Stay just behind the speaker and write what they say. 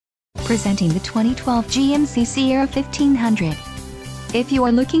Presenting the 2012 GMC Sierra 1500. If you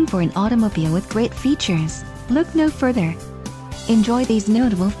are looking for an automobile with great features, look no further. Enjoy these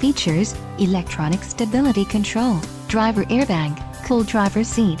notable features: electronic stability control, driver airbag, cool driver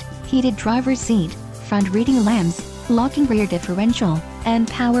seat, heated driver seat, front reading lamps, locking rear differential, and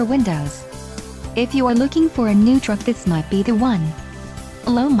power windows. If you are looking for a new truck, this might be the one.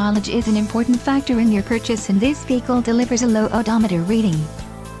 Low mileage is an important factor in your purchase, and this vehicle delivers a low odometer reading.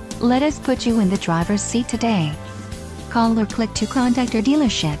 Let us put you in the driver's seat today. Call or click to contact our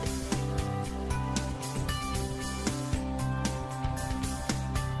dealership.